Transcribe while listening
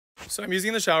So I'm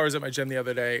using the showers at my gym the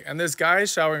other day, and this guy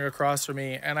is showering across from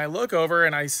me, and I look over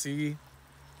and I see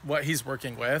what he's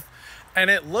working with, and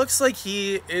it looks like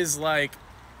he is like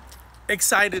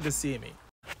excited to see me.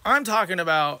 I'm talking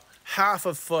about half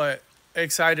a foot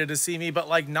excited to see me, but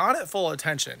like not at full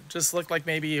attention. Just looked like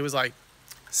maybe he was like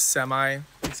semi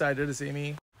excited to see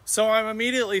me. So I'm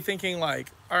immediately thinking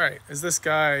like, all right, is this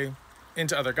guy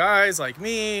into other guys like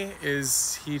me?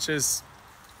 Is he just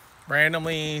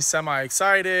randomly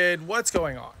semi-excited? What's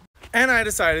going on? And I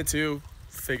decided to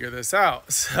figure this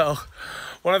out. So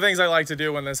one of the things I like to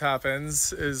do when this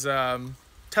happens is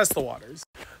test the waters.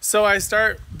 So I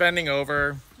start bending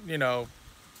over,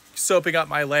 soaping up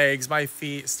my legs, my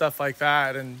feet, stuff like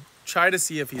that, and try to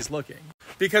see if he's looking.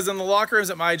 Because in the locker rooms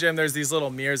at my gym, there's these little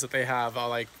mirrors that they have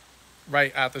like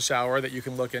right at the shower that you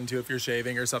can look into if you're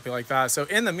shaving or something like that. So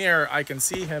in the mirror, I can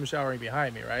see him showering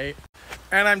behind me, right?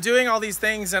 And I'm doing all these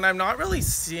things and I'm not really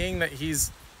seeing that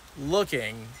he's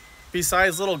looking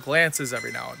besides little glances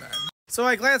every now and then. So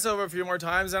I glance over a few more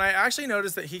times and I actually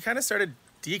noticed that he kind of started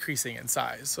decreasing in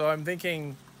size. So I'm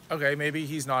thinking, okay, maybe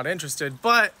he's not interested,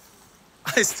 but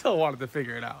I still wanted to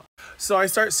figure it out. So I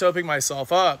start soaping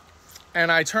myself up and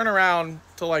I turn around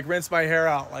to like rinse my hair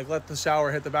out, like let the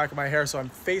shower hit the back of my hair. So I'm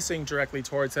facing directly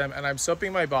towards him and I'm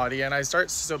soaping my body and I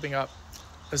start soaping up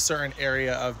a certain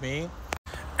area of me.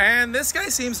 And this guy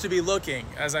seems to be looking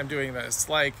as I'm doing this.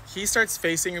 Like he starts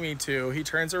facing me too. He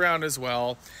turns around as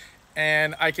well.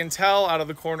 And I can tell out of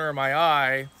the corner of my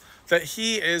eye that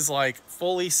he is like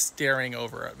fully staring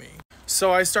over at me.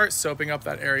 So I start soaping up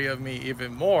that area of me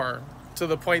even more to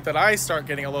the point that I start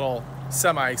getting a little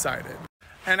semi-excited.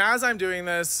 And as I'm doing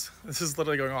this is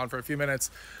literally going on for a few minutes,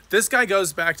 this guy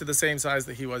goes back to the same size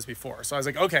that he was before. So I was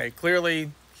like, okay, clearly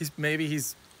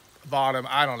he's bottom,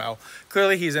 I don't know.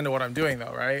 Clearly he's into what I'm doing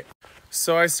though, right?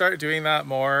 So I start doing that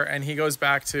more and he goes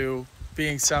back to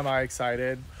being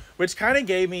semi-excited, which kind of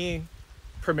gave me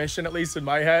permission, at least in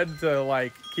my head, to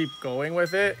like keep going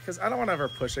with it because I don't want to ever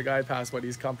push a guy past what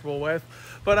he's comfortable with.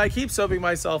 But I keep soaping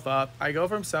myself up. I go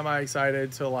from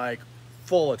semi-excited to like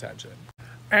full attention.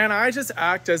 And I just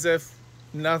act as if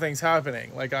nothing's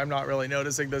happening. Like I'm not really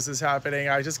noticing this is happening.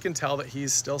 I just can tell that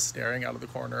he's still staring out of the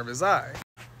corner of his eye.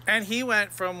 And he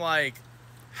went from like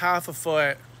half a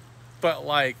foot, but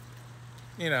like,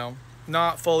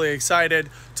 not fully excited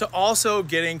to also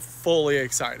getting fully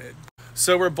excited.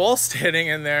 So we're both standing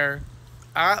in there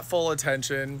at full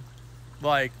attention,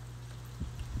 like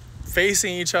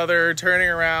facing each other, turning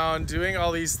around, doing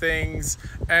all these things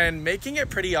and making it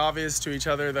pretty obvious to each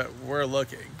other that we're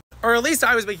looking. Or at least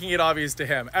I was making it obvious to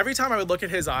him. Every time I would look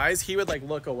at his eyes, he would like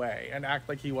look away and act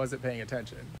like he wasn't paying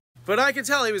attention. But I could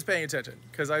tell he was paying attention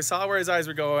because I saw where his eyes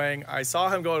were going. I saw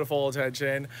him go to full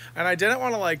attention and I didn't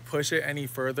want to like push it any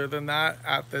further than that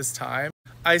at this time.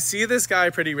 I see this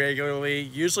guy pretty regularly.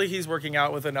 Usually he's working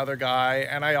out with another guy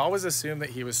and I always assumed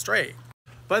that he was straight.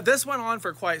 But this went on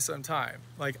for quite some time.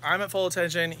 Like I'm at full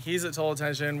attention, he's at full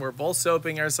attention. We're both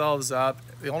soaping ourselves up.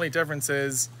 The only difference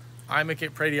is I make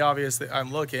it pretty obvious that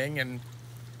I'm looking and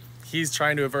he's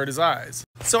trying to avert his eyes.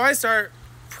 So I start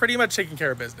pretty much taking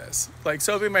care of business, like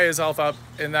soaping myself up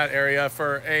in that area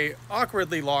for a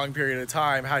awkwardly long period of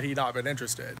time had he not been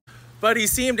interested. But he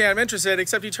seemed damn interested,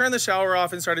 except he turned the shower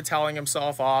off and started toweling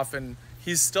himself off and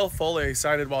he's still fully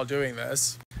excited while doing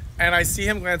this. And I see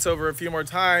him glance over a few more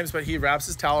times, but he wraps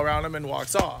his towel around him and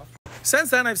walks off.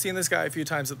 Since then, I've seen this guy a few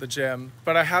times at the gym,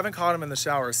 but I haven't caught him in the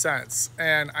shower since.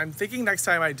 And I'm thinking next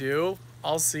time I do,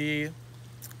 I'll see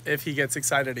if he gets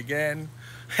excited again.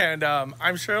 And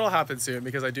I'm sure it'll happen soon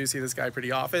because I do see this guy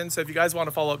pretty often. So if you guys want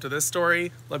to follow up to this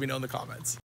story, let me know in the comments.